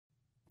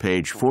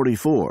Page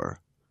 44.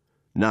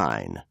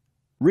 9.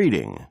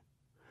 Reading.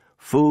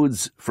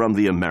 Foods from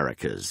the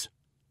Americas.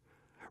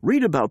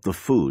 Read about the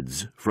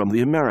foods from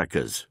the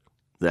Americas.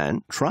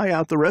 Then try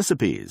out the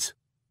recipes.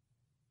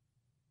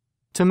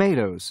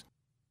 Tomatoes.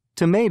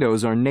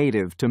 Tomatoes are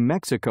native to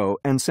Mexico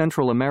and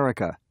Central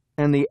America,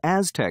 and the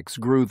Aztecs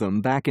grew them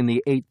back in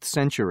the 8th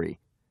century.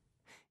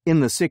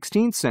 In the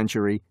 16th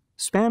century,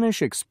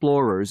 Spanish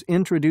explorers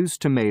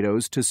introduced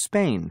tomatoes to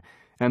Spain,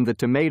 and the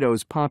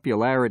tomatoes'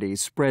 popularity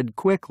spread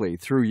quickly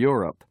through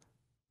Europe.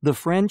 The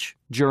French,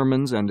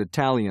 Germans, and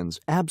Italians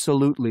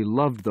absolutely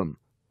loved them,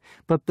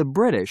 but the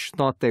British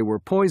thought they were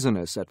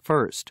poisonous at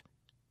first.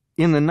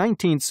 In the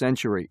 19th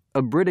century,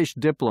 a British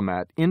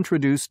diplomat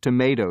introduced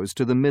tomatoes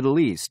to the Middle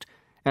East,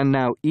 and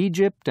now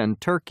Egypt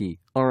and Turkey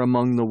are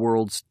among the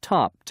world's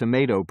top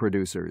tomato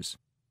producers.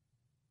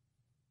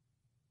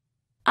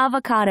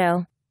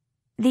 Avocado.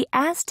 The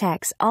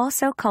Aztecs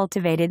also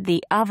cultivated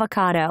the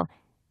avocado.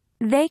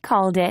 They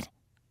called it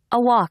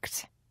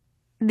aguact.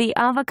 The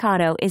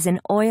avocado is an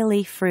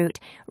oily fruit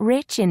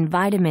rich in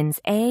vitamins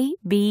A,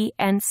 B,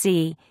 and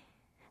C.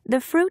 The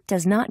fruit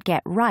does not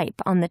get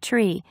ripe on the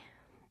tree.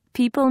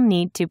 People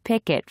need to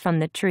pick it from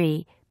the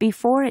tree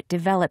before it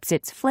develops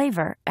its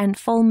flavor and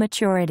full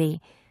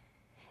maturity.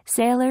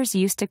 Sailors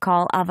used to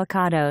call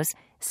avocados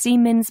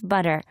seaman's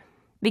butter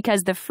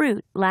because the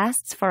fruit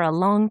lasts for a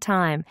long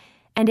time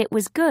and it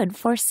was good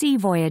for sea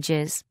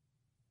voyages.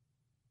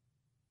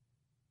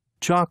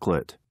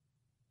 Chocolate.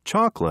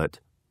 Chocolate,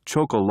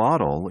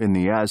 chocolatl in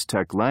the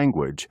Aztec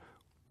language,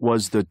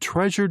 was the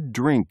treasured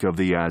drink of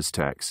the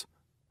Aztecs.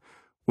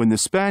 When the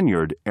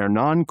Spaniard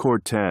Hernán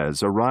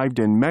Cortés arrived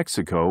in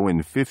Mexico in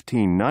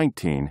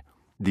 1519,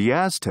 the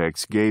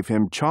Aztecs gave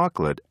him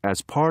chocolate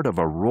as part of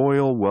a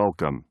royal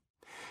welcome.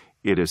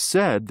 It is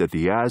said that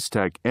the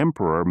Aztec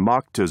Emperor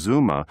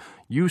Moctezuma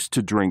used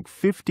to drink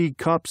 50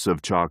 cups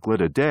of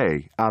chocolate a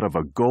day out of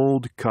a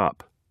gold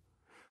cup.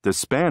 The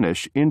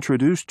Spanish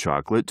introduced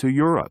chocolate to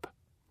Europe.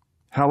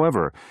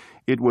 However,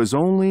 it was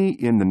only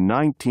in the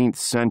 19th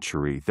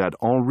century that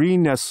Henri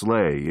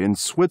Nestlé in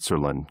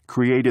Switzerland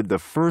created the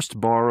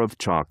first bar of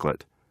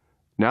chocolate.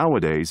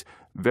 Nowadays,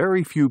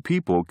 very few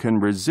people can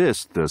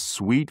resist the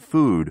sweet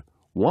food,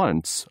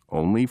 once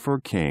only for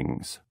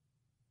kings.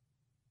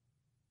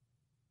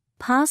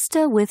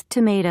 Pasta with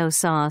tomato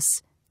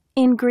sauce.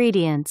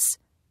 Ingredients: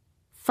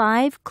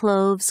 5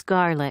 cloves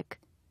garlic,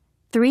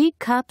 3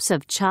 cups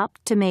of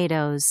chopped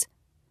tomatoes,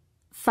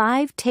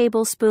 5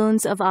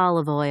 tablespoons of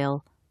olive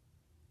oil,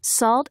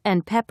 salt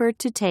and pepper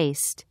to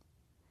taste,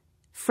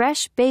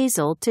 fresh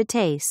basil to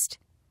taste,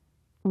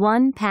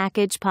 1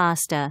 package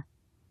pasta.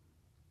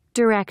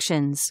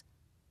 Directions: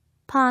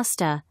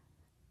 Pasta.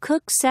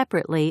 Cook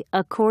separately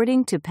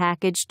according to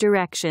package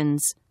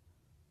directions.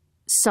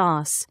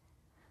 Sauce.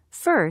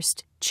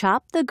 First,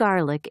 chop the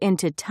garlic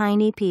into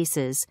tiny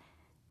pieces.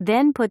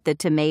 Then put the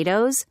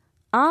tomatoes,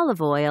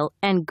 olive oil,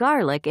 and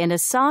garlic in a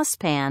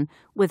saucepan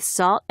with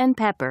salt and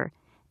pepper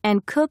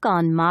and cook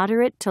on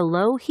moderate to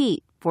low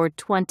heat for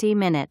 20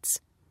 minutes.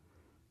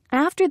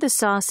 After the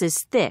sauce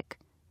is thick,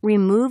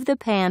 remove the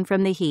pan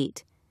from the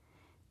heat.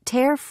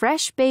 Tear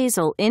fresh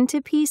basil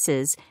into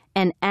pieces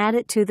and add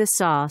it to the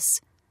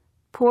sauce.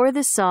 Pour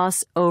the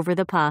sauce over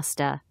the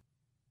pasta.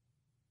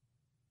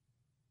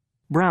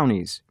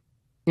 Brownies.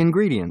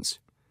 Ingredients: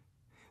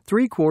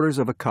 3/4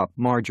 of a cup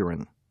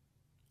margarine,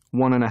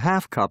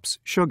 1½ cups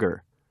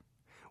sugar,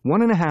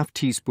 1½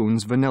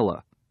 teaspoons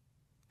vanilla,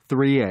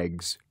 3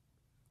 eggs,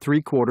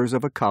 3/4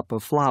 of a cup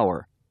of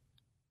flour,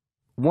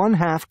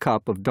 1/2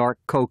 cup of dark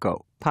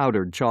cocoa,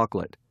 powdered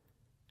chocolate,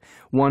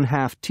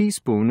 1/2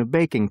 teaspoon of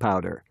baking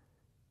powder,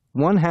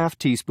 1/2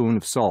 teaspoon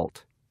of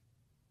salt.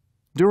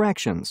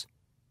 Directions: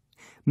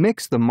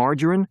 Mix the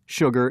margarine,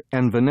 sugar,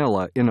 and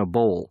vanilla in a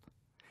bowl.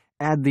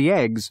 Add the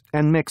eggs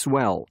and mix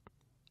well.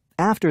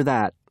 After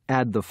that,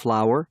 add the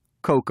flour,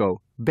 cocoa,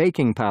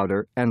 baking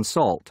powder, and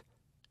salt.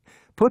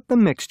 Put the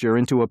mixture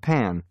into a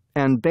pan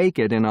and bake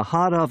it in a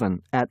hot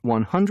oven at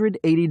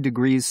 180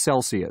 degrees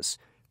Celsius,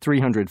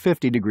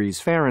 350 degrees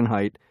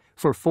Fahrenheit,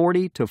 for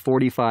 40 to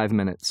 45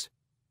 minutes.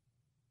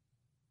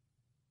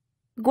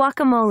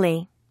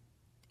 Guacamole.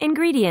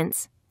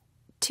 Ingredients: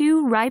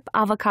 2 ripe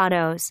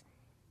avocados,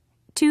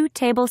 2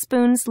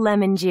 tablespoons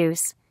lemon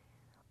juice,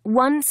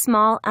 1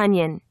 small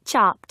onion,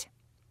 chopped,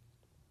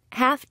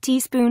 ½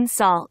 teaspoon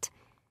salt,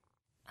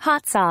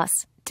 hot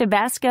sauce,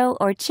 Tabasco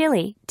or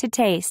chili to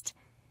taste.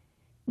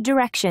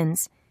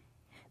 Directions: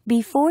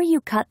 Before you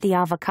cut the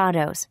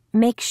avocados,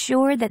 make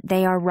sure that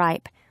they are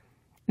ripe.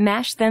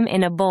 Mash them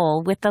in a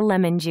bowl with the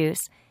lemon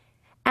juice.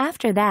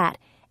 After that,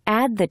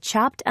 add the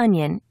chopped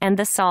onion and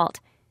the salt.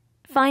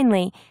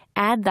 Finally,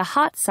 add the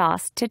hot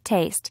sauce to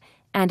taste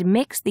and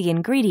mix the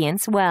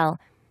ingredients well.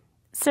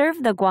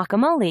 Serve the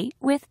guacamole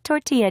with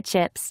tortilla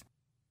chips.